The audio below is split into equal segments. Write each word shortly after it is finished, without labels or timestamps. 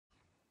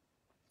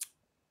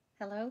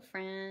Hello,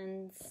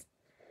 friends.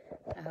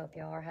 I hope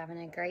y'all are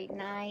having a great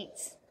night.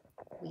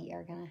 We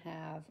are going to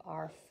have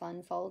our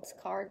Fun Folds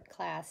card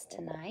class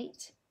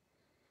tonight.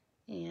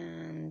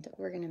 And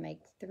we're going to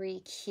make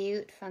 3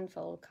 cute Fun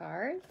Fold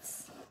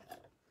cards.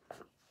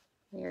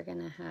 We are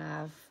going to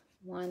have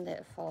one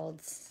that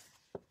folds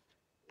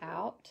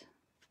out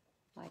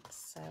like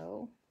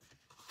so.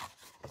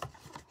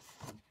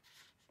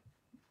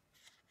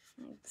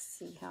 Let's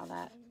see how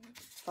that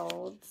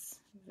folds.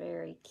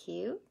 Very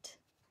cute.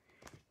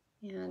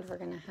 And we're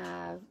going to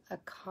have a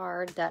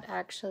card that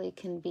actually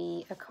can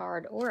be a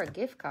card or a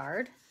gift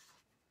card.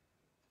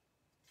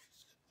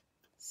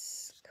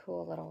 It's a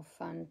cool little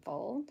fun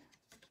fold.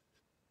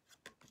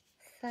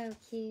 So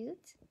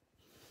cute.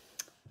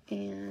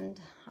 And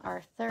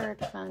our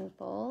third fun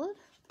fold.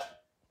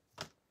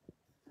 Let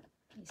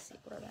me see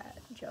where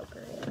that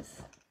joker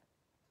is.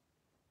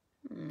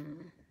 I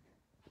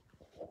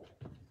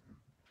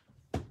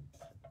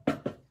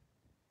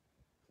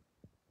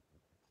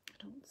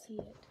don't see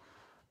it.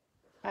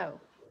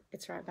 Oh,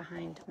 it's right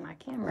behind my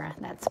camera.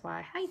 That's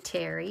why. Hi,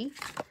 Terry.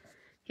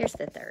 Here's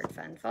the third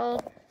fun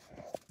fold.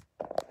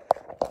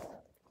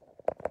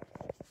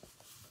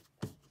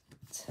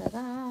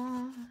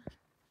 Ta-da!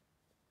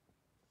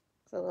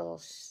 It's a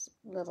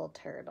little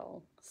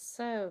turtle.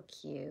 So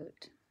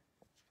cute.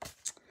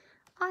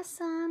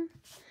 Awesome.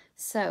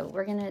 So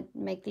we're going to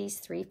make these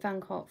 3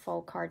 fun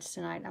fold cards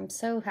tonight. I'm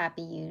so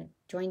happy you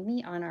joined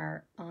me on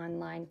our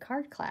online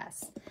card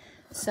class.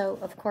 So,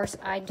 of course,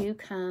 I do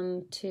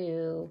come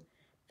to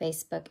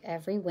Facebook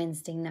every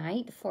Wednesday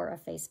night for a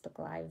Facebook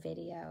Live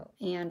video,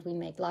 and we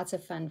make lots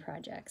of fun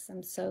projects.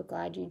 I'm so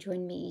glad you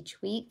join me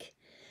each week,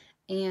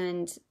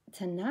 and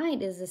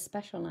tonight is a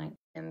special night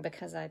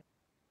because I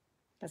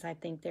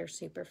think they're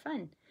super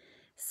fun.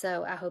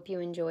 So I hope you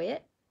enjoy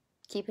it.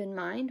 Keep in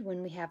mind,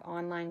 when we have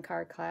online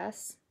card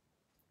class,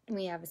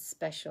 we have a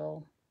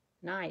special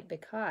night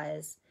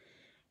because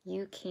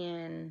you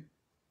can...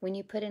 When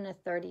you put in a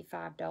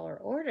 $35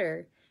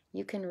 order,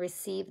 you can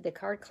receive the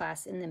card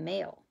class in the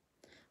mail.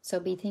 So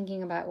be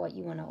thinking about what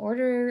you want to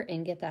order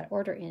and get that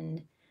order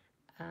in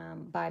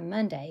by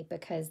Monday,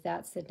 because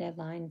that's the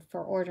deadline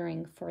for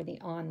ordering for the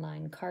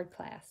online card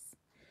class.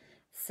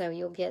 So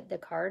you'll get the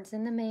cards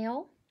in the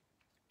mail,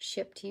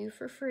 shipped to you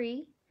for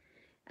free,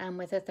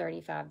 with a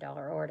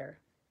 $35 order.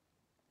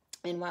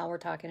 And while we're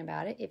talking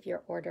about it, if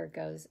your order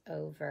goes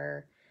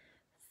over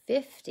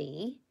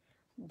 $50,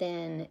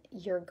 then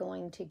you're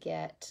going to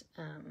get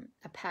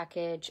a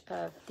package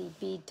of the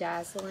Be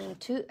Dazzling,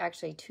 2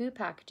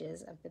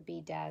 packages of the Be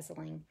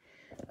Dazzling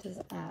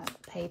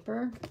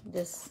paper,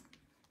 this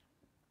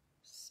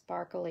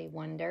sparkly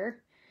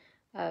wonder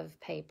of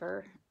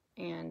paper,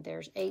 and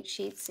there's 8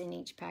 sheets in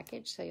each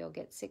package, so you'll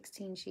get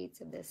 16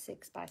 sheets of this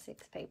 6x6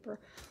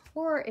 paper,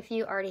 or if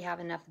you already have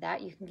enough of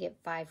that, you can get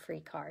 5 free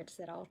cards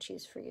that I'll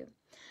choose for you.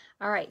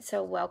 All right,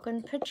 so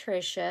welcome,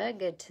 Patricia.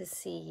 Good to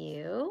see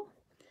you.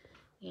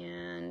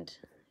 And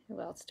who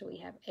else do we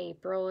have?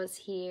 April is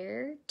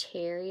here.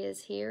 Terry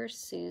is here.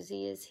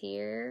 Susie is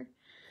here.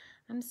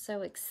 I'm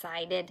so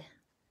excited.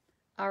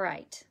 All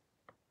right.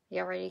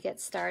 Y'all ready to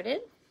get started?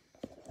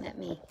 Let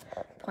me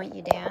point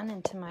you down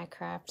into my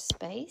craft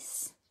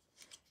space,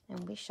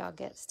 and we shall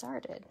get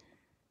started.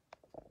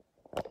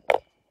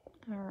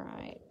 All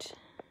right.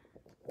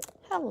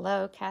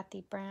 Hello,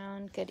 Kathy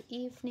Brown. Good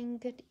evening.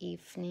 Good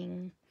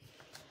evening.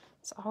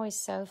 It's always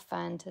so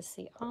fun to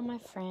see all my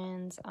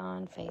friends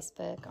on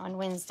Facebook on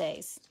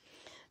Wednesdays.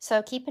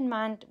 So keep in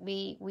mind,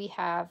 we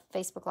have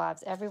Facebook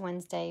Lives every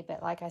Wednesday,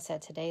 but like I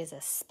said, today is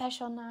a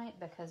special night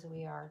because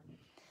we are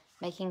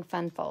making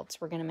fun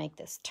folds. We're going to make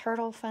this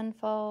turtle fun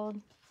fold.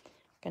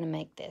 We're going to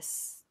make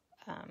this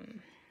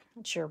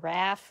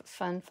giraffe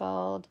fun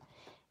fold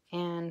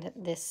and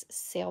this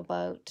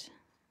sailboat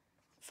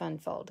fun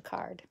fold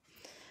card.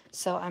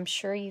 So I'm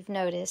sure you've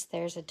noticed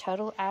there's a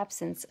total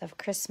absence of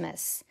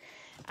Christmas.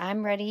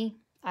 I'm ready.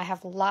 I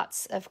have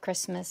lots of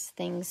Christmas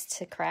things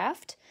to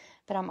craft,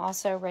 but I'm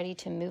also ready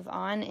to move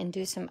on and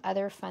do some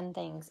other fun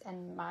things.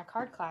 And my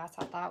card class,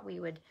 I thought we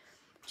would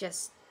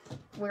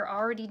we're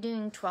already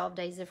doing 12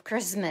 days of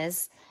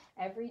Christmas.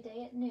 Every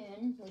day at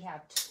noon, we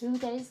have 2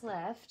 days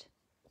left.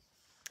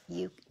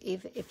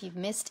 If you've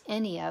missed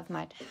any of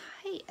my,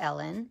 hi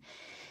Ellen,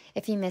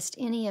 if you missed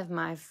any of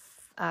my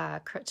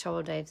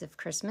 12 days of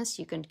Christmas,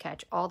 you can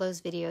catch all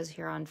those videos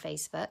here on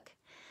Facebook.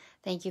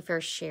 Thank you for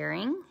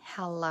sharing.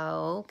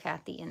 Hello,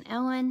 Kathy and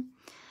Ellen.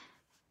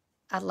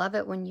 I love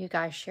it when you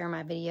guys share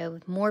my video.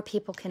 More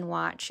people can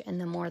watch,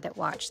 and the more that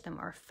watch, the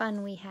more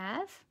fun we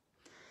have.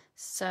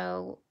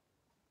 So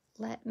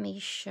let me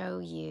show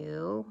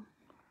you.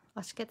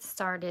 Let's get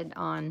started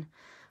on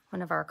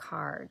one of our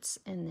cards,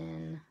 and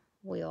then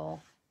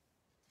we'll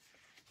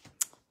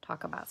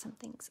talk about some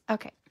things.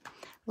 Okay,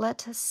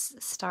 let us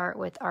start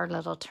with our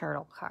little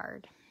turtle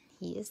card.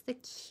 He is the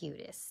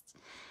cutest.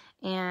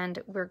 And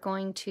we're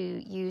going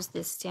to use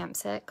this stamp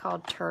set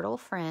called Turtle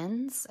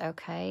Friends,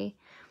 okay?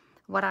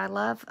 What I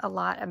love a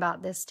lot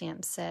about this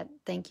stamp set,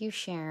 thank you,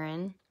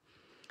 Sharon.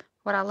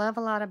 What I love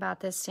a lot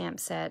about this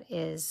stamp set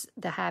is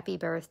the happy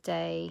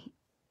birthday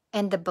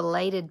And the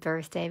belated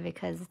birthday,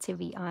 because to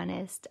be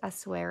honest, I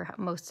swear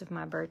most of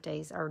my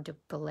birthdays are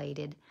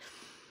belated.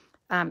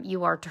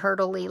 You are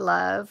turtly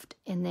loved.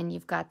 And then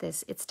you've got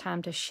this, it's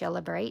time to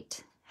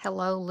celebrate.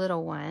 Hello,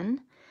 little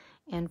one,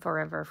 and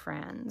forever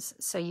friends.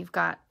 So you've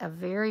got a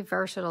very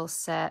versatile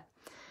set.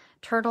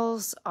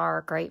 Turtles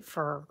are great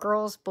for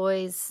girls,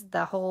 boys,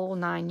 the whole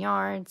 9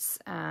 yards.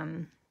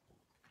 And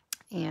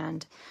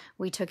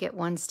we took it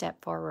one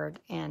step forward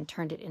and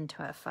turned it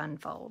into a fun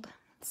fold.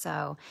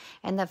 So,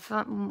 and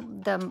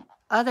the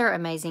other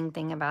amazing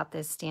thing about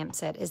this stamp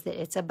set is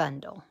that it's a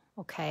bundle,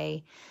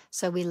 okay?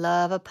 So we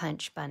love a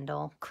punch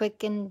bundle.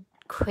 Quick and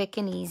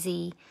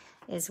easy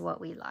is what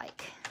we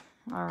like,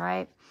 all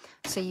right?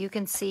 So you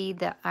can see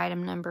the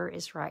item number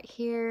is right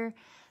here.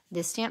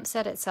 The stamp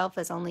set itself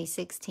is only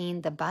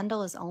 $16. The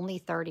bundle is only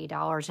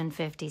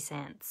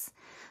 $30.50.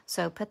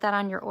 So put that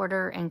on your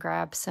order and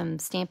grab some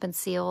Stamp and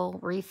Seal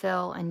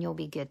refill and you'll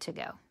be good to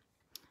go.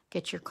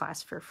 Get your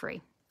class for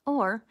free.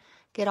 Or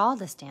get all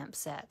the stamp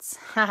sets.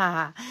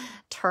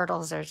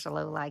 Turtles are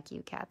slow like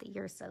you, Kathy.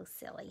 You're so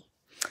silly.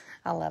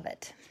 I love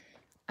it.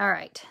 All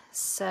right.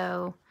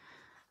 So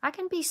I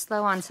can be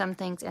slow on some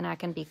things and I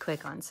can be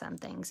quick on some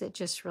things. It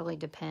just really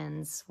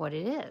depends what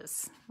it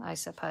is, I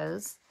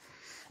suppose.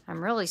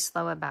 I'm really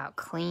slow about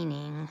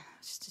cleaning.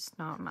 It's just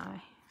not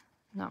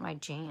my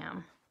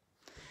jam.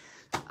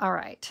 All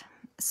right.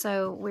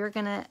 So we're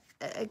going to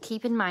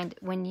keep in mind,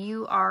 when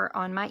you are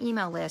on my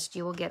email list,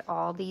 you will get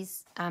all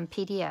these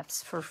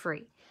PDFs for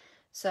free.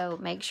 So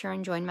make sure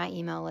and join my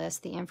email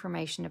list. The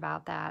information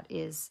about that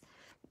is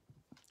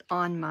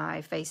on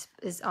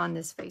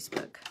this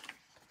Facebook.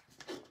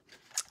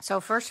 So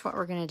first, what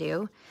we're going to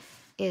do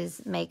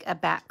is make a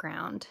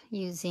background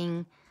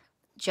using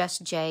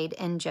Just Jade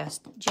and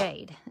Just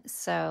Jade.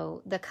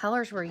 So the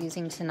colors we're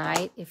using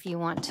tonight, if you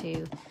want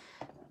to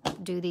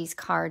do these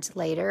cards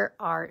later,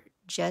 are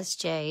Just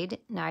Jade,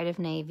 Night of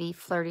Navy,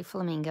 Flirty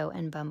Flamingo,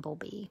 and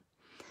Bumblebee.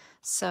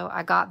 So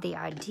I got the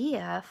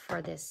idea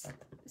for this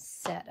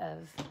set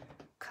of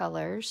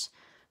colors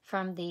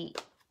from the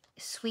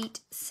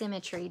Sweet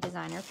Symmetry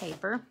designer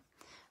paper,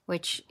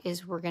 which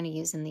is we're going to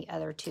use in the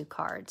other 2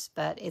 cards.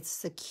 But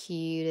it's the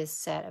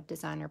cutest set of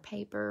designer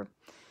paper,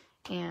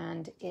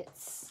 and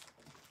it's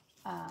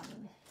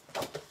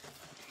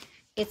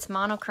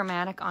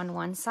monochromatic on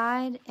one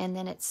side, and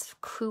then it's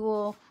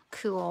cool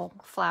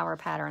flower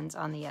patterns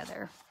on the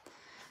other.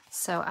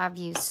 So I've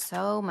used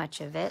so much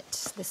of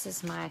it. This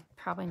is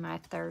probably my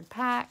 3rd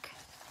pack.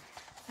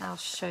 I'll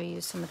show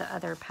you some of the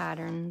other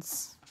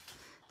patterns.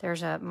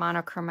 There's a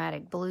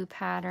monochromatic blue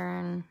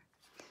pattern.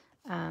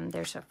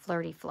 There's a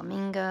flirty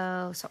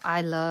flamingo. So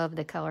I love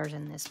the colors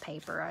in this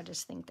paper. I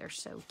just think they're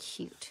so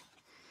cute.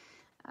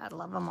 I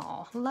love them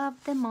all.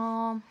 Love them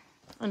all.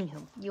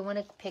 Anywho, you want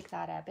to pick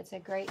that up. It's a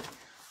great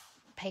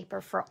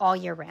paper for all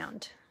year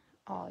round.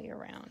 All year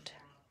round.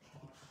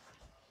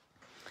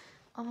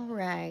 All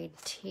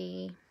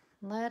righty.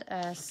 Let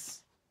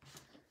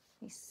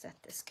me set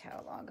this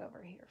catalog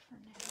over here for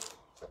now.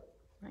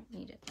 Might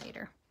need it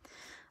later.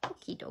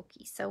 Okie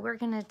dokie. So we're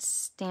going to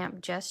stamp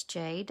Just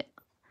Jade.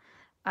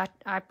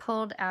 I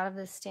pulled out of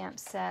the stamp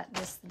set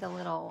the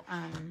little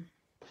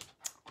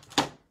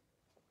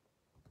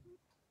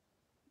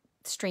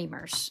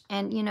streamers.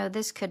 And, you know,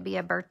 this could be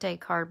a birthday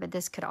card, but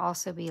this could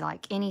also be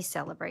like any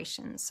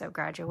celebration. So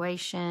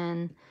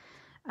graduation,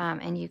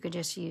 and you could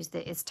just use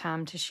It's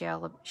Time to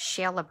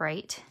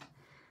Celebrate,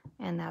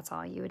 and that's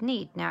all you would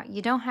need. Now,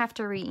 you don't have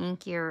to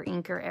re-ink your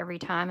inker every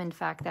time. In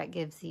fact, that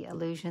gives the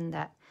illusion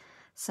that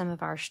some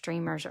of our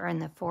streamers are in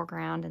the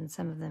foreground and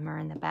some of them are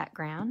in the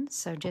background.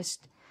 So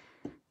just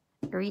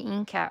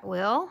re-ink at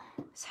will.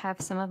 Just have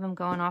some of them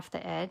going off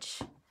the edge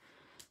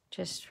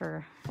just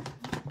for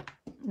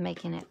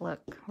making it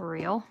look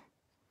real.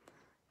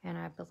 And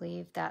I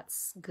believe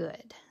that's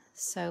good.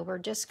 So we're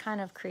just kind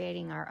of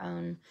creating our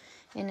own,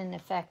 in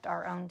effect,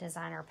 our own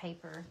designer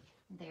paper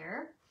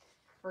there.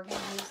 We're going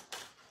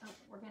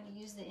to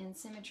use the In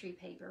Symmetry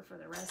paper for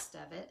the rest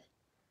of it.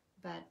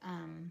 But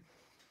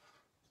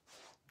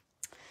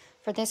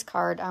for this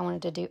card, I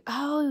wanted to do,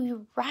 oh,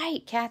 you're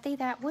right, Kathy,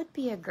 that would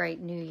be a great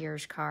New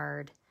Year's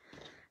card.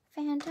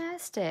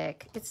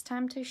 Fantastic. It's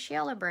time to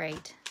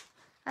celebrate.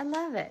 I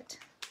love it.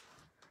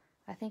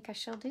 I think I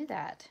shall do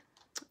that.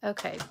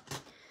 Okay.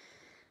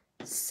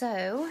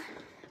 So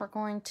we're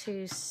going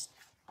to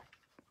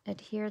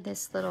adhere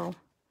this little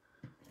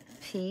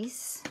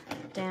piece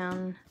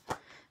down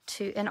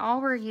to, and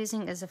all we're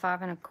using is a 5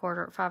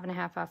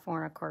 1/4 by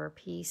 4 1/4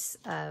 piece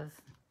of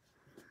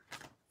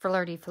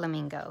Flirty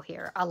Flamingo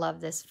here. I love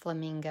this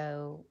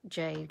flamingo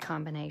jade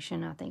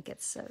combination. I think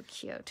it's so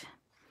cute.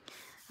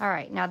 All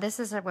right, now this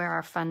is where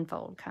our fun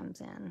fold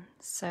comes in.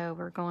 So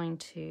we're going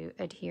to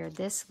adhere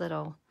this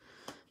little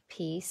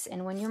piece,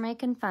 and when you're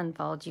making fun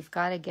folds, you've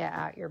got to get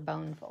out your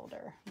bone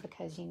folder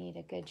because you need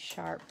a good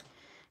sharp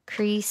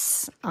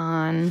crease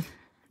on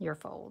your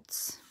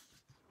folds.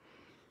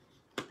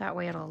 That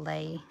way it'll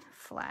lay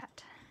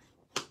flat.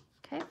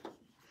 Okay.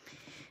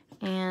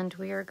 And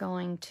we are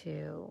going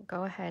to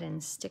go ahead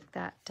and stick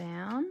that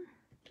down.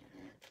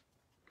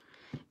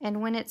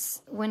 And when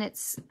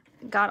it's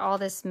got all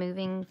this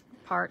moving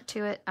part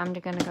to it, I'm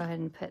going to go ahead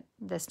and put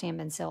the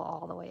Stampin' Seal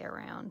all the way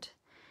around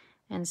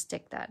and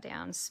stick that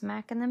down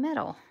smack in the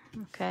middle,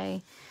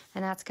 okay?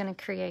 And that's going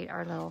to create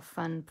our little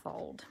fun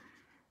fold.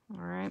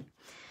 All right,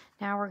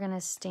 now we're going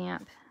to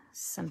stamp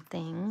some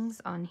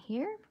things on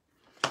here.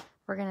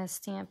 We're going to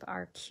stamp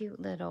our cute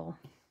little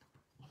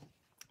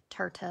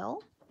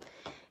turtle.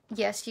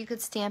 Yes, you could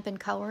stamp and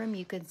color him.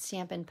 You could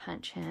stamp and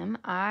punch him.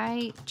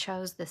 I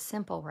chose the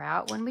simple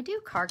route. When we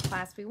do card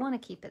class, we want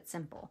to keep it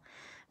simple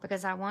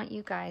because I want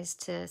you guys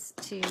to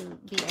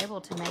be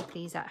able to make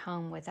these at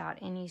home without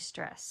any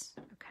stress,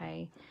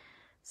 okay?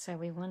 So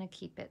we want to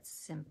keep it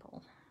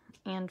simple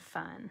and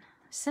fun.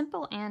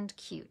 Simple and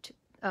cute.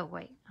 Oh,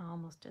 wait, I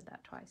almost did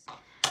that twice.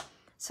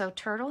 So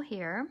turtle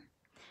here.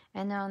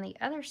 And then on the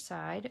other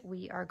side,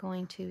 we are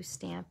going to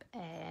stamp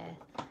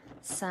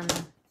some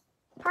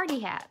party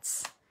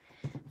hats.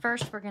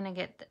 First, we're going to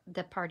get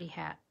the party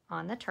hat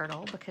on the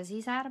turtle because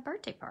he's at a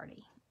birthday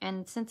party.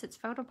 And since it's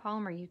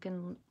photopolymer,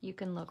 you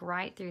can look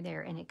right through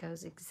there and it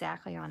goes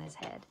exactly on his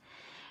head.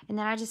 And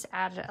then I just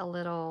added a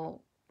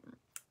little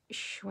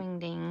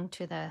swing-ding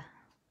to the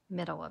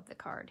middle of the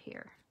card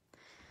here.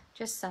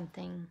 Just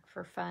something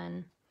for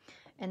fun.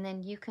 And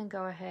then you can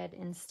go ahead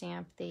and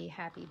stamp the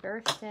happy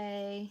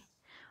birthday,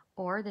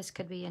 or this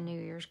could be a New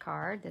Year's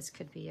card. This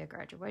could be a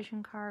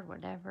graduation card,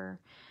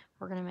 whatever.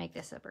 We're going to make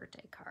this a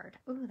birthday card.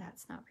 Ooh,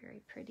 that's not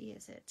very pretty,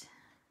 is it?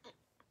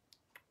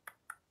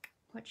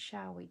 What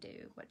shall we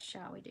do? What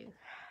shall we do?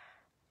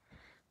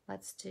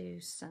 Let's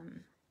do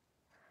some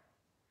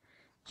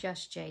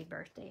Just Jade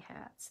birthday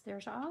hats.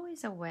 There's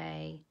always a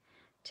way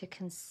to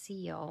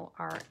conceal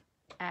our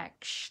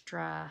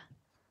extra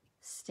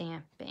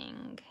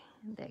stamping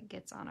that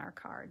gets on our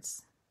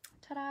cards.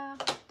 Ta-da!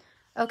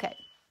 Okay.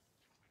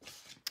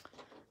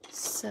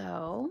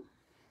 So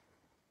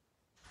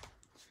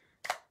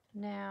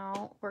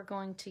now we're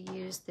going to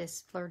use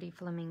this Flirty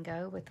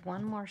Flamingo with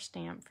one more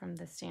stamp from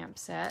the stamp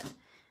set.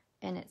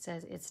 And it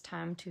says it's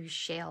time to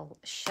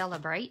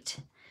celebrate.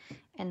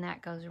 And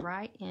that goes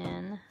right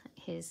in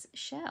his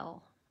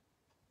shell.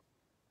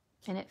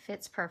 And it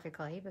fits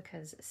perfectly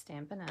because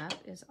Stampin' Up!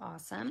 Is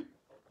awesome.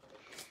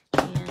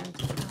 And,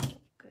 oh,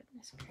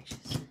 goodness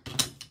gracious.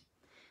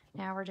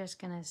 Now we're just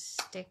going to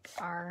stick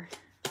our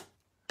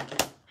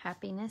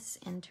happiness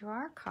into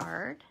our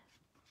card.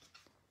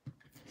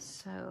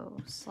 So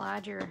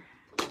slide your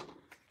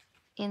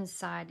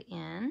inside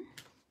in.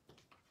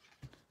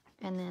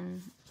 And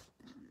then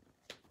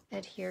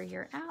adhere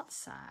your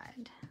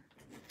outside.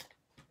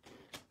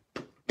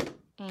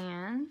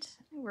 And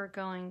we're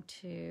going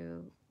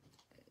to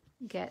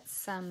get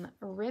some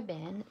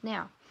ribbon.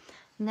 Now,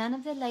 none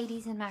of the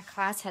ladies in my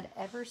class had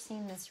ever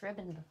seen this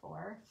ribbon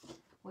before,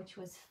 which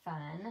was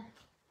fun.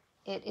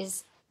 It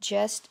is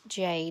Just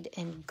Jade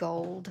and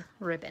gold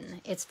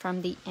ribbon. It's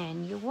from the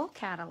annual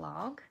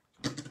catalog.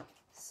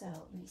 So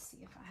let me see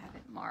if I have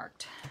it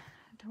marked.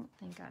 I don't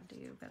think I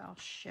do, but I'll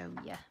show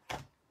you.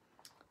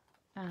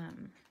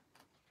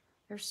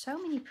 There's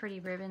so many pretty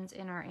ribbons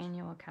in our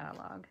annual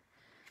catalog.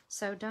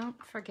 So don't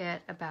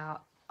forget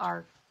about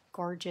our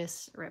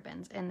gorgeous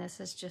ribbons. And this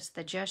is just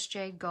the Just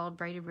Jade gold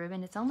braided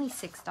ribbon. It's only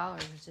 $6,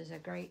 which is a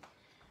great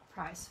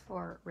price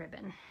for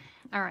ribbon.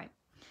 All right.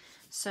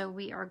 So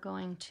we are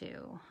going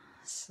to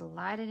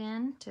slide it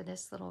in to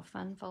this little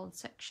fun fold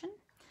section.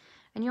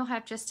 And you'll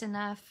have just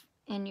enough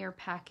in your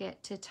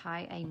packet to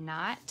tie a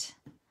knot.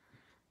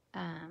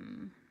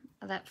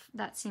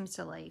 That seems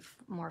to lay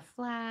more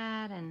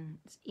flat and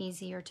it's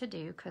easier to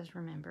do because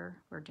remember,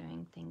 we're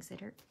doing things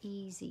that are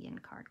easy in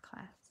card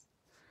class.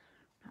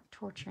 Not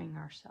torturing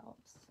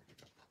ourselves.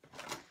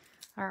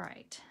 All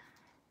right.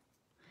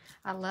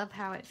 I love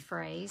how it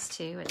frays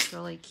too. It's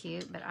really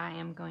cute, but I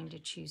am going to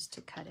choose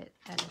to cut it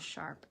at a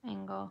sharp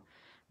angle.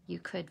 You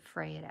could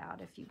fray it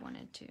out if you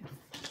wanted to.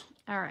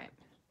 All right.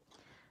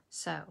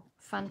 So,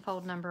 fun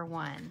fold number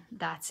 1.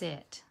 That's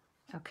it.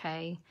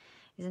 Okay.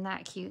 Isn't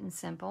that cute and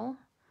simple?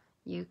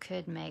 You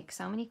could make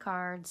so many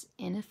cards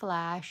in a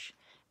flash.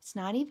 It's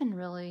not even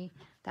really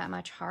that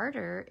much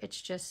harder.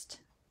 It's just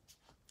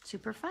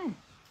super fun.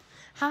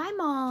 Hi,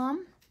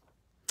 Mom.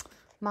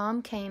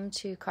 Mom came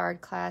to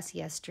card class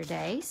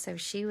yesterday, so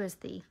she was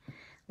the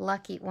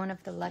one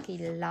of the lucky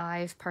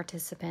live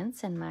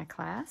participants in my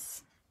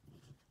class.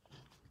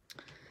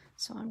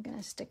 So I'm going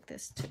to stick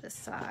this to the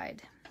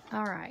side.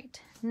 All right.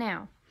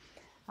 Now,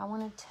 I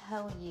want to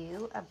tell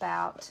you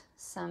about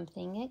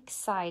something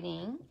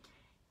exciting.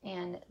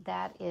 And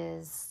that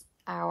is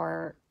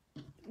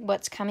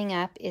what's coming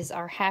up is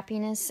our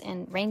happiness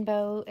and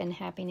rainbow and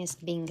happiness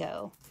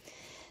bingo.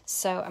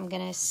 So I'm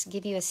going to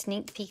give you a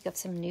sneak peek of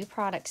some new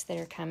products that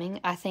are coming.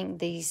 I think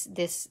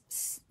this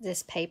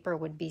paper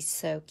would be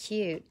so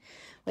cute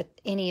with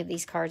any of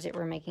these cards that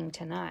we're making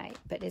tonight.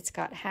 But it's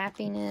got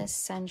happiness,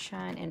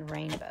 sunshine, and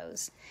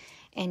rainbows.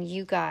 And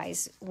you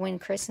guys, when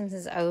Christmas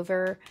is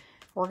over,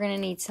 we're going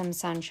to need some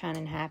sunshine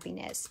and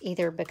happiness,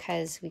 either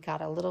because we got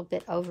a little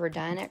bit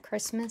overdone at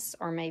Christmas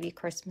or maybe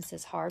Christmas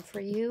is hard for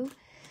you.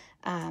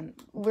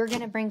 We're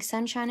going to bring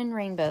sunshine and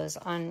rainbows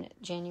on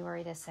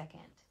January the 2nd.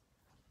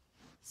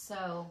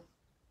 So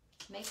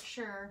make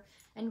sure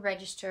and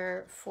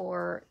register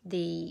for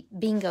the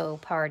bingo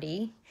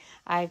party.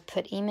 I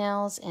put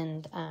emails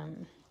and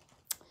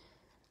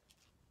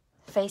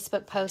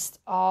Facebook posts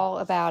all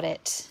about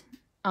it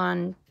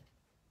on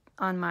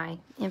my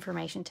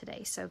information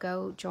today. So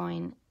go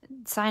join,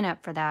 sign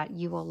up for that.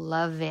 You will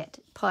love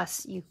it.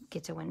 Plus, you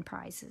get to win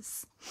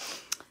prizes.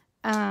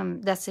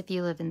 That's if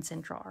you live in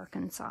Central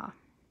Arkansas.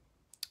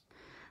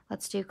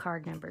 Let's do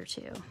card number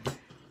 2.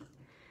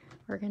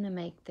 We're going to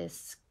make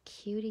this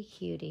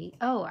cutie.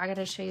 Oh, I got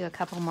to show you a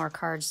couple more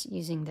cards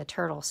using the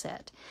turtle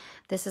set.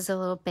 This is a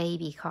little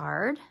baby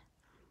card.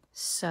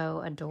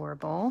 So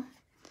adorable.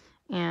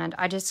 And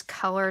I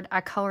colored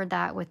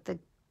that with the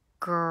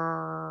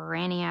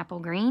Granny Apple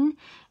Green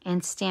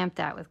and stamped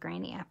that with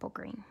Granny Apple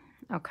Green.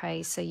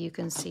 Okay, so you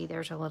can see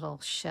there's a little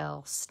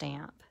shell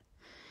stamp.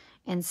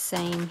 And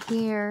same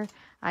here,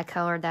 I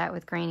colored that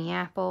with Granny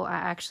Apple. I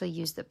actually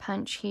used the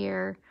punch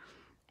here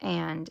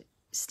and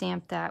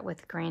stamped that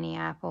with Granny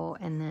Apple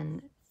and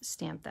then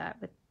stamped that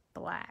with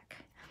black.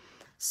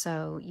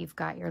 So you've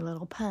got your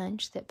little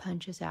punch that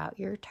punches out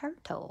your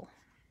turtle.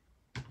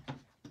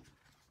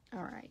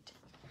 All right.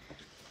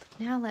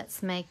 Now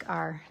let's make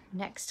our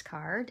next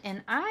card.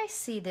 And I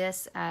see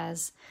this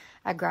as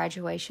a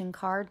graduation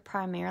card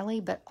primarily,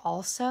 but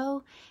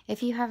also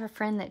if you have a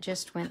friend that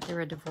just went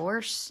through a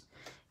divorce,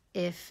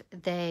 if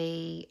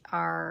they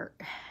are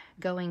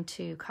going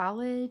to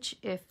college,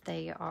 if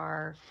they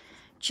are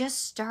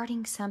just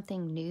starting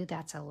something new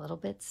that's a little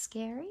bit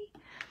scary,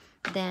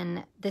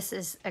 then this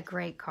is a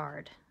great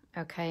card,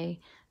 okay?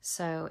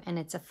 So, and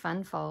it's a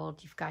fun fold.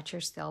 You've got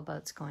your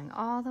sailboats going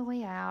all the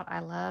way out. I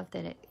love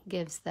that it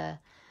gives the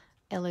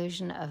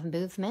illusion of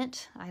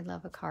movement. I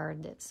love a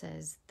card that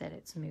says that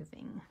it's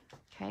moving,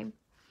 okay?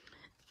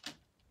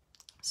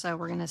 So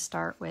we're going to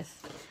start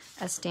with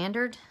a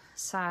standard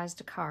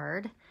sized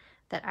card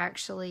that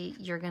actually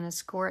you're going to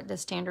score it the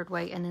standard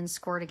way and then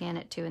score it again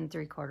at 2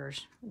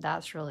 3/4.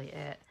 That's really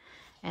it.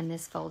 And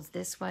this folds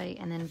this way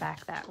and then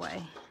back that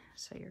way.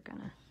 So you're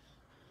going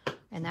to,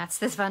 and that's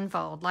this fun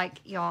fold.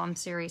 Like, y'all, I'm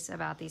serious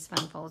about these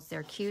fun folds.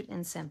 They're cute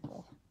and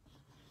simple.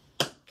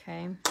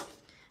 Okay.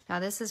 Now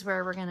this is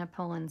where we're going to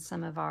pull in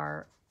some of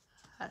our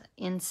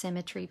in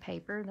Symmetry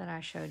paper that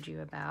I showed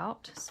you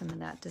about. Some of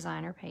that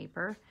designer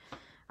paper.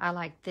 I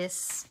like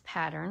this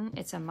pattern.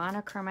 It's a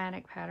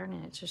monochromatic pattern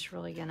and it's just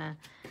really going to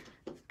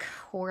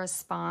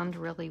correspond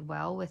really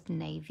well with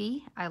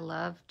navy. I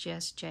love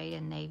just jade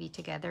and navy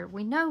together.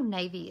 We know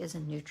navy is a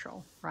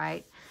neutral,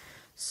 right?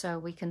 So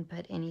we can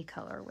put any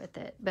color with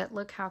it. But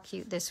look how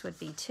cute this would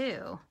be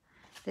too,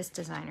 this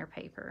designer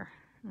paper.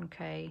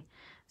 Okay,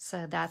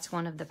 so that's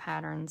one of the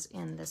patterns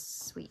in this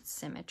sweet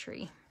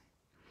Symmetry.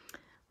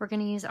 We're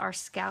going to use our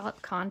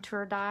scallop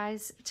contour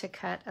dies to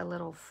cut a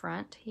little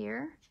front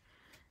here.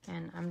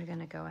 And I'm going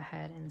to go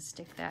ahead and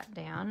stick that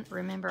down.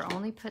 Remember,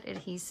 only put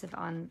adhesive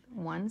on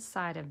one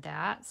side of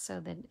that so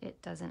that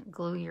it doesn't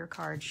glue your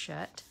card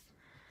shut.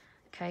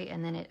 Okay,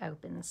 and then it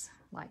opens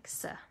like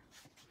so.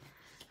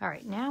 All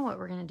right, now what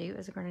we're going to do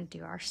is we're going to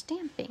do our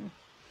stamping.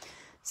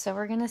 So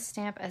we're going to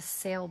stamp a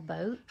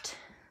sailboat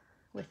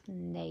with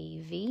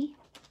navy.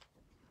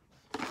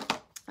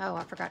 Oh,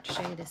 I forgot to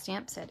show you the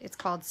stamp set. It's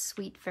called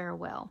Sweet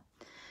Farewell.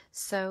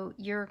 So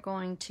you're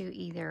going to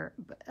either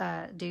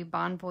do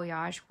Bon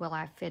Voyage, will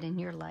I fit in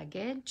your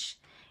luggage?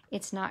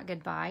 It's not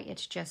goodbye,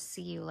 it's just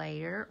see you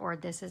later, or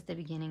this is the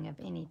beginning of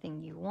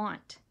anything you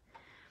want.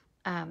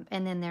 And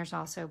then there's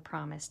also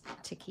promise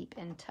to keep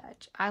in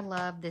touch. I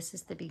love this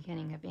is the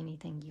beginning of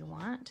anything you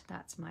want.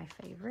 That's my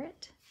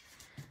favorite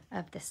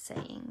of the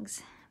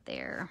sayings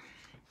there.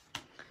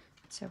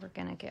 So we're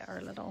going to get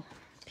our little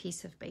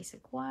piece of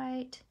basic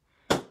white.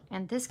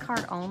 And this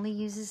card only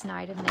uses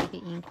Night of Navy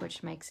ink,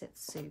 which makes it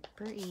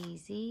super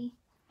easy.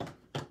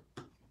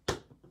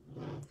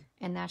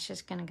 And that's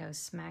just going to go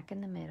smack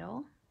in the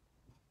middle.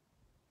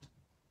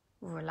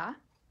 Voila.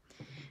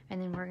 And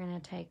then we're going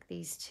to take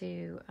these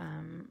two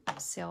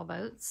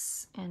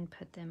sailboats and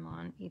put them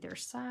on either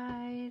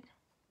side,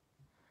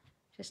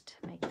 just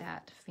to make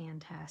that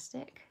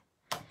fantastic.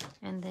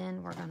 And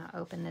then we're going to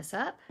open this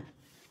up,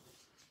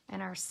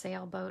 and our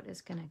sailboat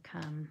is going to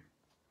come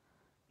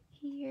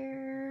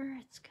here.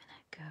 It's going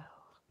to go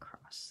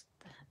across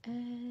the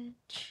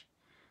edge.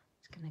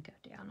 It's going to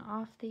go down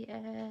off the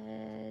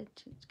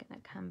edge. It's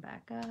going to come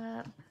back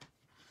up,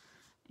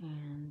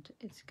 and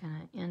it's going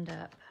to end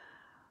up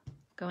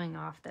going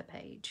off the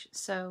page.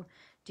 So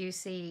do you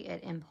see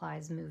it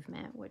implies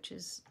movement, which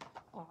is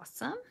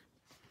awesome.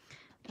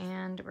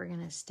 And we're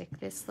going to stick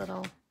this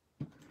little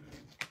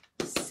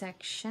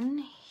section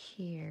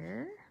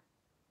here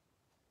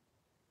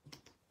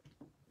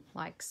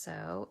like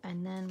so,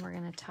 and then we're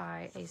going to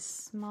tie a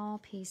small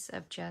piece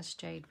of Just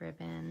Jade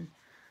ribbon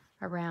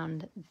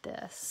around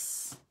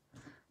this.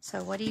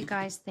 So what do you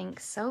guys think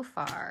so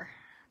far?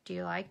 Do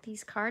you like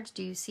these cards?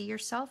 Do you see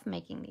yourself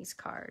making these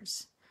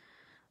cards?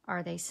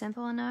 Are they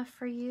simple enough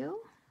for you?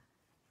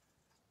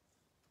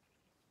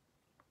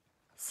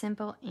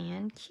 Simple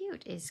and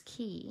cute is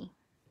key.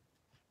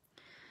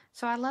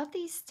 So I love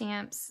these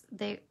stamps.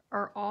 They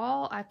are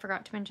all, I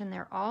forgot to mention,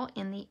 they're all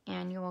in the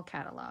annual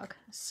catalog.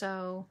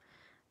 So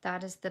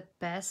that is the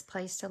best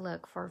place to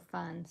look for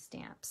fun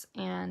stamps.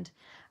 And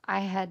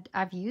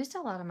I've used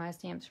a lot of my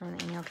stamps from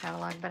the annual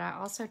catalog, but I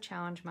also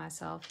challenged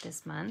myself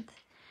this month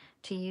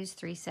to use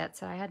 3 sets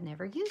that I had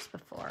never used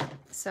before.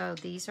 So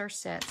these are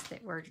sets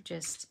that were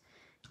just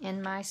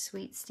in my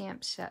sweet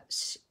stamp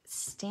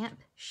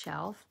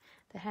shelf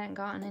that hadn't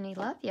gotten any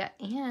love yet,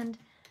 and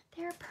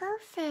they're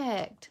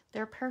perfect.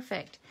 They're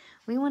perfect.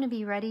 We want to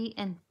be ready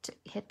and to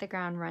hit the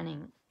ground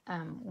running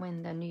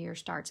when the new year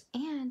starts.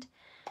 And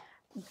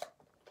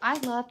I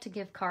love to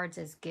give cards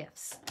as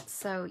gifts.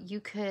 So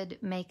you could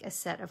make a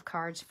set of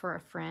cards for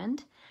a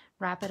friend,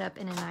 wrap it up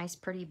in a nice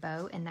pretty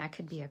bow, and that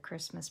could be a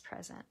Christmas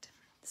present.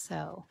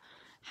 So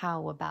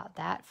how about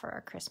that for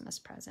a Christmas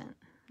present?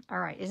 All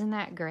right, isn't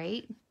that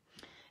great?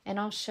 And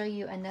I'll show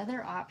you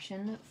another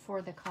option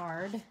for the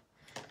card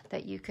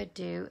that you could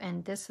do.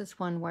 And this is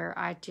one where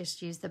I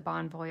just use the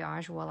Bon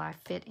Voyage while I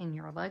fit in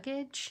your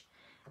luggage.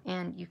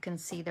 And you can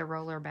see the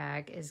roller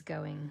bag is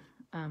going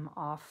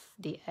off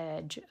the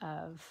edge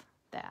of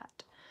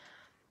that.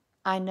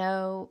 I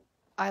know,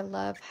 I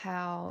love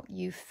how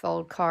you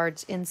fold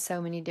cards in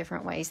so many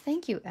different ways.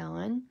 Thank you,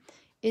 Ellen.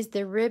 Is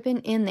the ribbon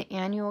in the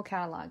annual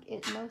catalog?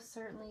 It most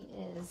certainly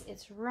is.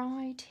 It's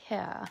right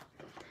here.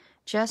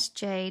 Just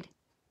Jade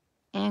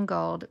and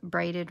gold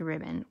braided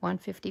ribbon,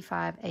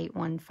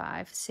 $155.815,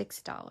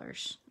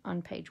 $6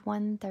 on page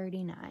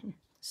 139.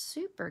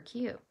 Super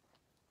cute.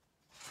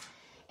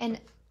 And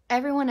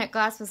everyone at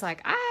Glass was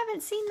like, I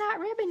haven't seen that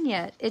ribbon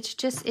yet. It's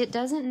just, it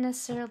doesn't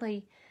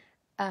necessarily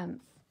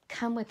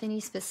come with any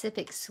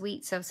specific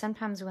suite. So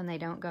sometimes when they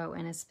don't go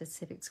in a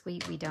specific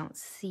suite, we don't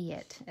see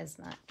it as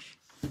much.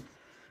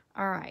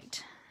 All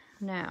right,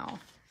 now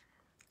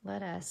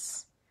let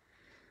us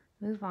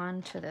move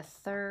on to the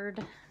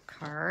third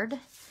card.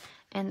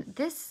 And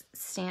this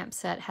stamp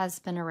set has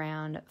been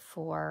around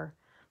for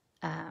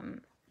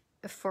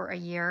a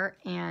year,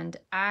 and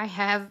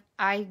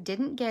I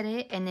didn't get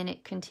it, and then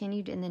it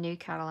continued in the new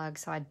catalog,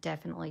 so I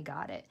definitely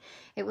got it.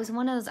 It was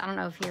one of those, I don't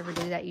know if you ever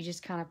do that, you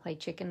just kind of play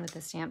chicken with the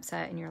stamp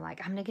set, and you're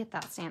like, I'm gonna get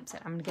that stamp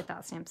set, I'm gonna get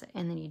that stamp set,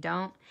 and then you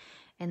don't,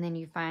 and then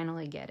you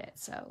finally get it.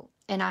 So,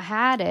 and I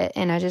had it,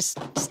 and I just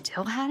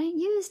still hadn't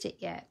used it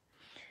yet.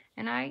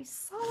 And I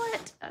saw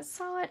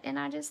it, and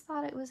I just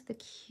thought it was the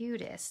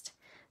cutest.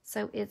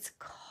 So it's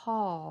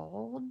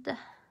called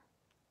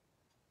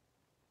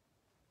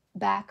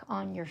Back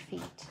on Your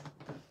Feet.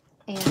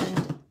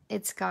 And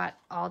it's got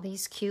all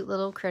these cute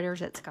little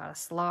critters. It's got a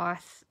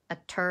sloth, a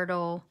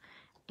turtle,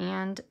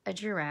 and a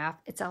giraffe.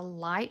 It's a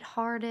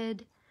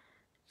lighthearted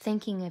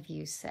thinking of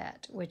you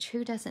set, which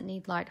who doesn't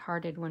need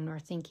lighthearted when we're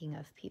thinking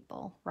of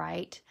people,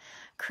 right?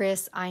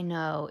 Chris, I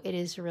know, it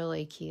is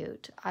really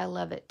cute. I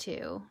love it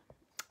too.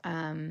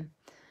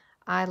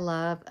 I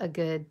love a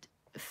good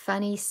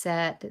funny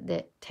set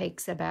that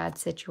takes a bad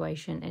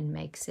situation and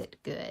makes it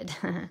good.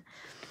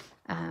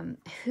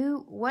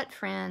 What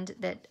friend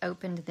that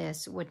opened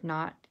this would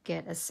not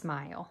get a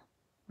smile,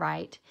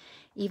 right?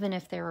 Even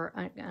if they were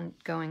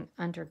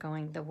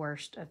undergoing the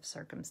worst of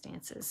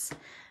circumstances.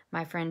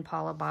 My friend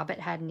Paula Bobbitt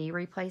had knee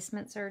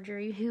replacement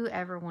surgery.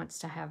 Whoever wants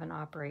to have an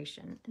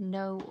operation?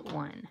 No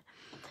one.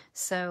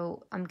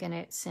 So I'm going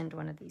to send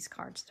one of these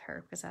cards to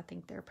her because I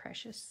think they're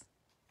precious.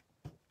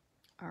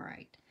 All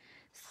right.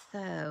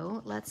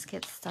 So let's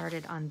get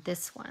started on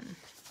this one.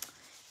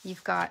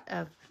 You've got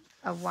a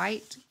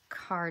white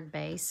card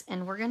base,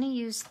 and we're going to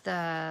use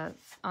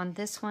on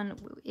this one,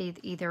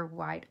 either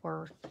white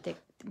or thick,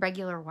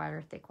 regular white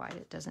or thick white,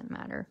 it doesn't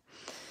matter.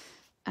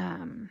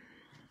 And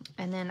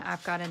then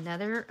I've got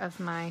another of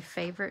my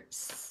favorite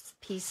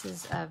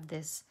pieces of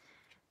this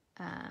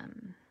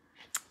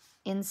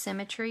in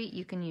Symmetry.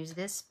 You can use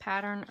this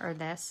pattern or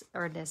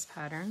this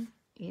pattern.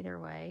 Either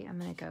way, I'm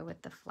going to go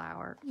with the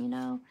flower. You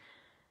know,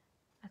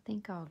 I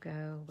think I'll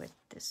go with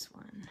this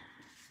one.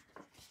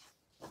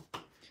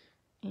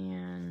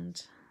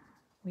 And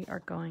we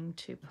are going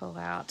to pull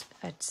out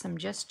some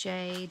Just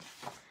Jade.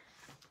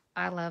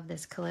 I love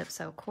this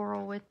Calypso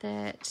Coral with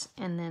it.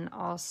 And then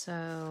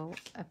also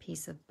a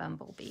piece of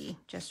Bumblebee,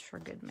 just for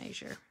good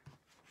measure.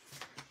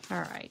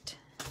 All right.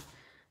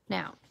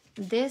 Now,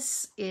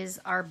 this is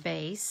our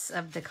base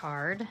of the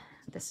card.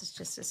 This is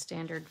just a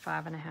standard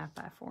 5.5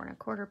 by 4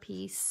 1/4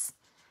 piece.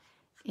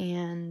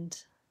 And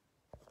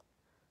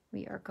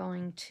we are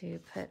going to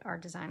put our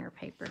designer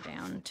paper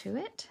down to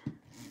it.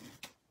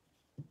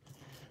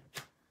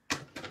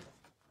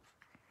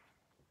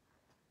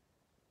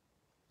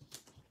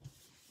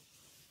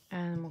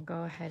 And we'll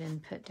go ahead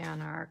and put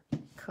down our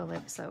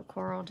Calypso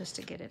Coral just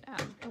to get it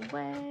out of the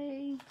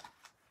way.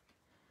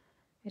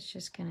 It's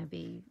just going to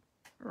be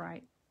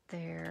right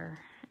there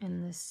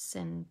in the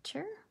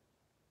center.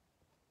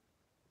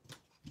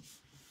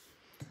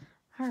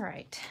 All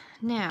right,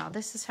 now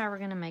this is how we're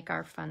going to make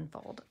our fun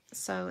fold.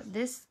 So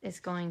this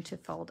is going to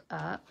fold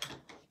up,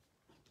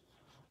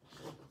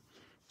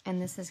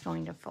 and this is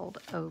going to fold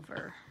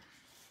over.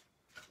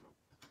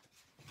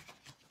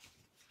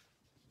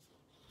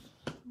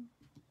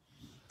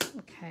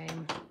 Okay,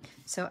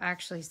 so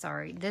actually,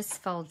 sorry, this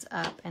folds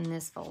up and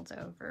this folds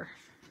over.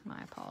 My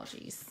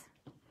apologies.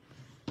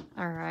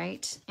 All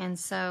right, and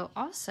so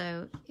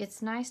also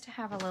it's nice to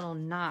have a little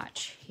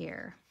notch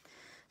here.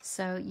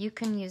 So you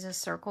can use a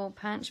circle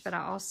punch, but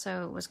I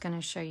also was going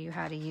to show you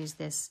how to use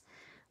this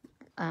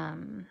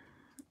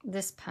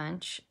this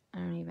punch. I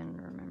don't even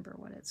remember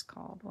what it's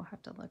called. We'll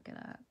have to look it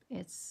up.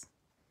 It's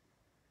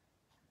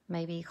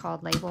maybe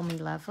called Label Me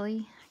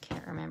Lovely. I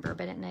can't remember,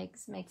 but it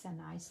makes a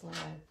nice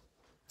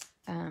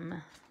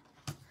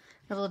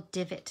little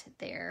divot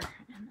there.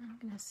 And I'm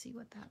going to see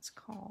what that's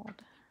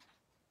called.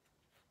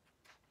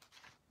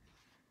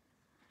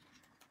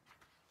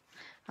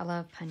 I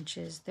love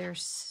punches. They're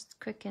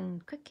quick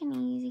and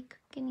easy,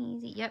 quick and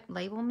easy. Yep,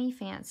 Label Me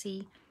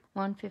Fancy,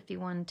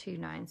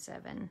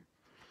 151,297.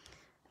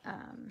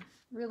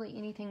 Really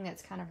anything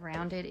that's kind of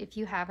rounded. If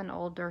you have an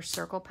older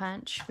circle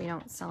punch, we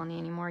don't sell any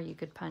anymore, you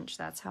could punch.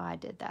 That's how I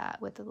did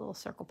that, with a little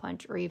circle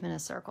punch or even a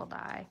circle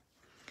die.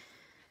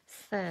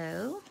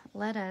 So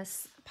let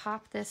us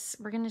pop this.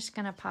 We're just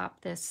going to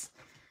pop this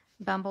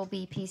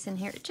bumblebee piece in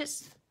here. It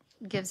just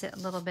gives it a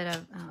little bit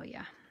of, oh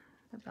yeah,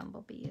 the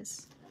bumblebee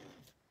is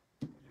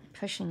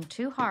pushing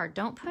too hard.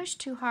 Don't push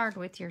too hard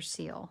with your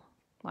seal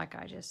like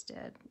I just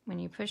did. When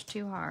you push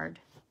too hard,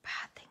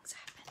 bad things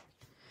happen.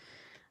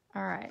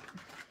 All right.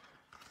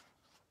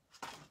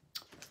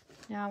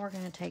 Now we're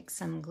going to take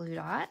some glue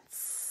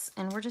dots,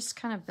 and we're just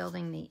kind of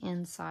building the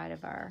inside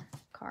of our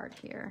card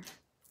here.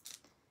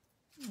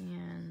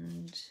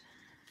 And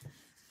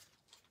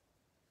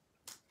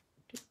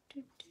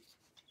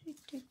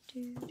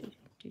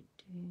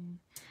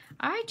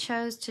I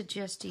chose to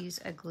just use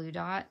a glue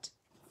dot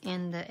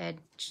in the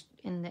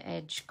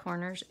edge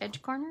corners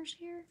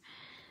here,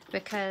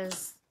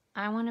 because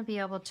I want to be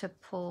able to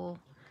pull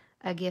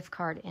a gift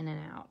card in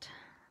and out.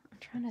 I'm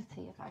trying to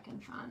see if I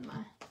can find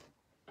my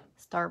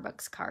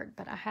Starbucks card,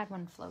 but I had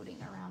one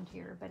floating around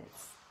here, but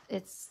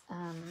it's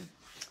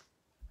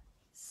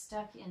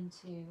stuck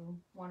into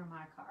one of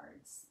my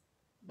cards.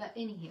 But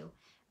anywho,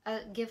 a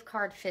gift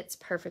card fits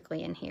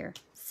perfectly in here.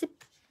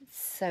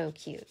 So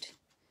cute.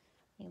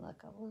 Let me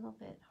look a little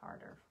bit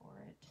harder for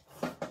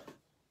it.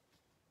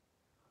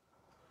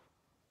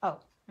 Oh,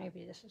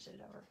 maybe this is it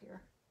over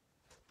here.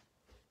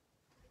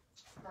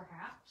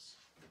 Perhaps.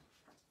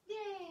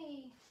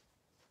 Yay!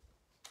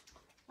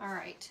 All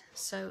right,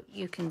 so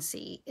you can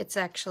see it's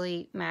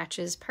actually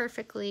matches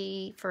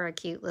perfectly for a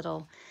cute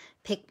little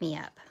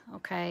pick-me-up,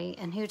 okay?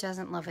 And who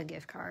doesn't love a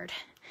gift card?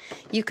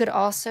 You could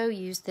also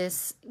use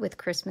this with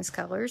Christmas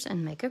colors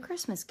and make a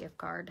Christmas gift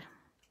card,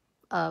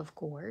 of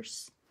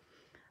course.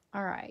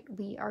 All right,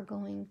 we are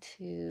going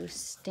to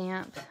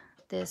stamp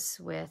this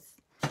with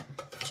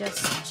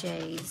just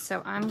jade.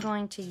 So I'm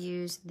going to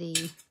use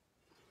the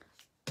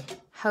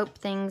Hope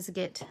Things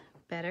Get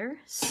Better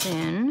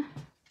Soon.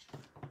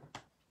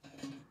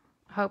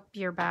 Hope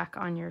you're back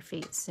on your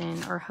feet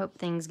soon, or Hope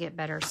Things Get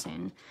Better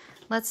Soon.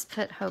 Let's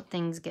put Hope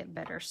Things Get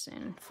Better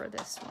Soon for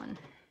this one.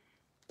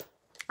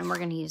 And we're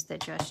going to use the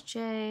Just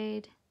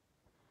Jade.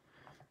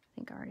 I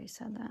think I already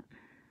said that.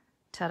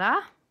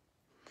 Ta-da!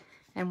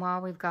 And while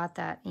we've got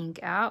that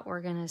ink out,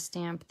 we're going to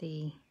stamp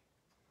the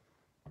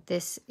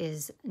This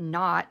Is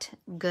Not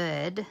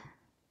Good.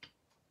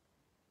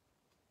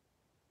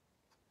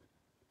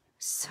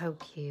 So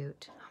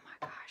cute. Oh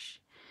my gosh.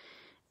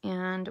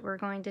 And we're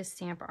going to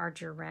stamp our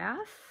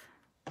giraffe.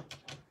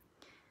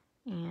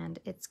 And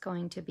it's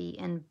going to be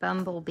in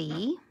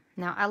Bumblebee.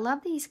 Now, I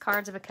love these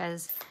cards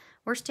because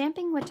we're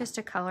stamping with just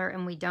a color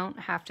and we don't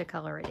have to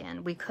color it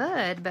in. We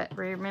could, but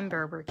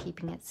remember, we're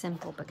keeping it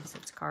simple because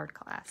it's card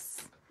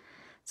class.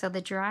 So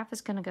the giraffe is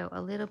going to go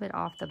a little bit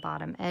off the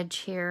bottom edge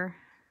here.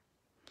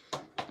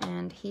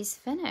 And he's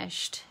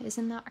finished.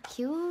 Isn't that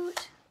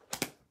cute?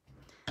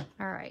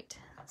 All right.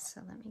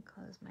 So let me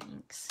close my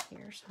inks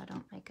here so I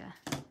don't make a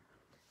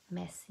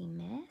messy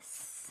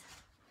mess.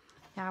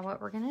 Now what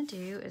we're going to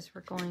do is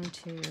we're going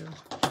to,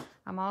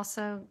 I'm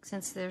also,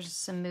 since there's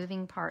some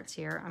moving parts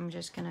here, I'm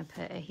just going to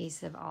put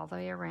adhesive all the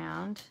way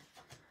around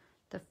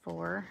the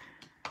 4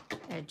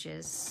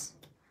 edges,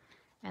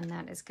 and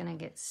that is going to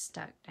get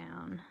stuck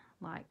down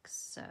like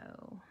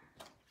so.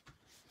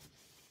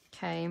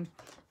 Okay,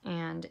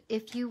 and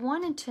if you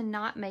wanted to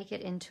not make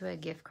it into a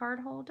gift card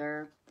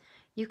holder,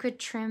 you could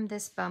trim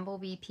this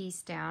bumblebee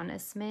piece down a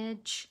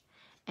smidge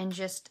and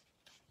just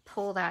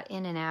pull that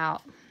in and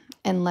out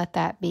and let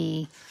that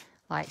be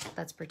like,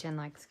 let's pretend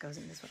like this goes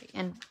in this way,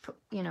 and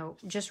you know,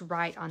 just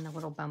write on the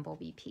little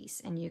bumblebee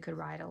piece, and you could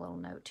write a little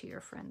note to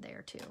your friend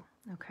there too.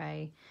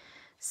 Okay,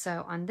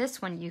 so on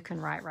this one you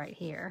can write right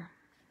here,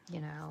 you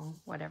know,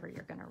 whatever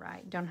you're gonna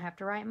write. Don't have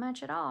to write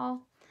much at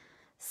all.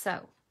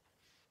 So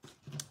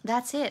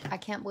that's it. I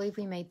can't believe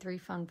we made 3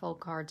 fun fold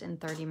cards in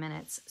 30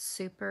 minutes.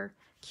 Super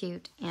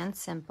cute and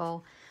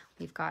simple.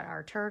 We've got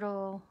our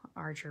turtle,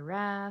 our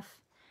giraffe,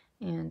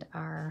 and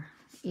our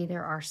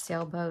either our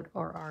sailboat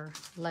or our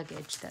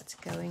luggage that's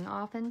going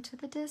off into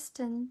the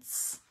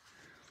distance.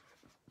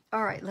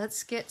 All right,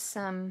 let's get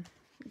some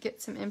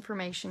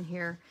information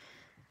here.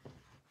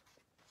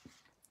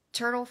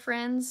 Turtle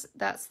Friends,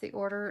 that's the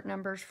order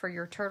numbers for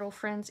your Turtle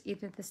Friends,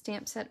 either the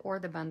stamp set or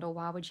the bundle.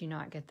 Why would you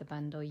not get the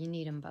bundle? You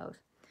need them both.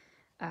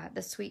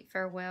 The Sweet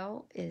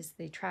Farewell is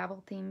the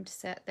travel themed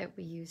set that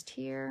we used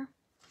here.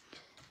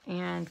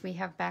 And we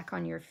have Back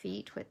on Your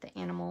Feet with the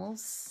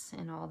animals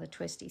and all the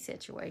twisty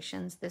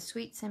situations. The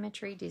Sweet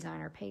Symmetry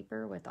designer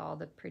paper with all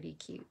the pretty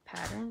cute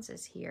patterns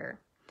is here.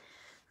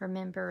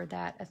 Remember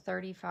that a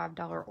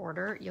 $35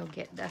 order, you'll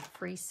get the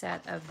free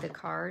set of the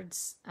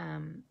cards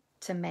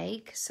to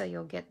make. So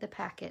you'll get the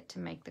packet to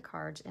make the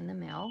cards in the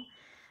mail.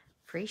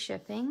 Free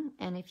shipping.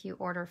 And if you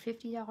order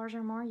 $50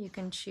 or more, you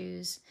can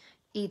choose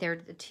either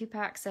the 2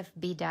 packs of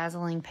Be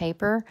Dazzling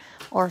paper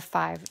or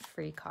 5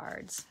 free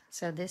cards.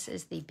 So this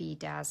is the Be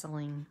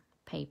Dazzling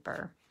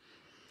paper.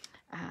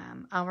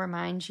 I'll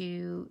remind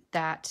you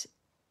that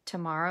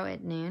tomorrow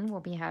at noon we'll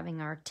be having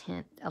our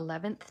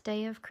 11th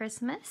day of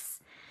Christmas.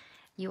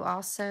 You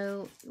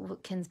also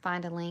can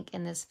find a link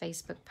in this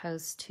Facebook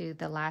post to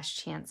the last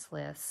chance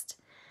list.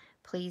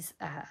 Please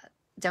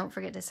don't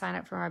forget to sign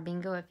up for our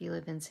bingo if you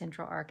live in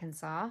Central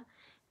Arkansas,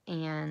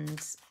 and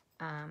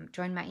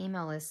join my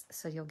email list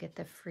so you'll get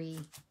the free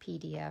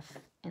PDF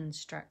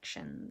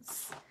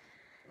instructions.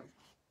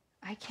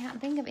 I can't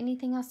think of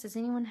anything else. Does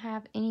anyone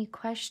have any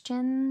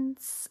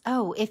questions?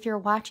 Oh, if you're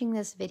watching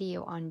this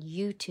video on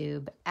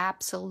YouTube,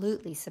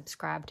 absolutely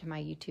subscribe to my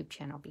YouTube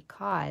channel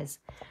because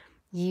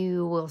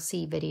you will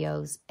see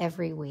videos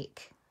every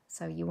week.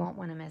 So you won't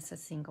want to miss a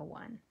single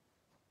one.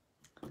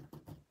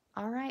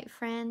 All right,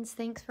 friends.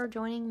 Thanks for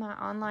joining my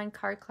online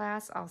card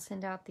class. I'll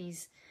send out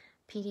these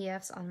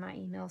PDFs on my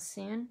email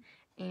soon.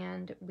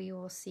 And we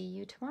will see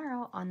you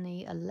tomorrow on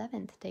the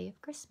 11th day of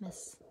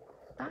Christmas.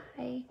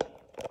 Bye.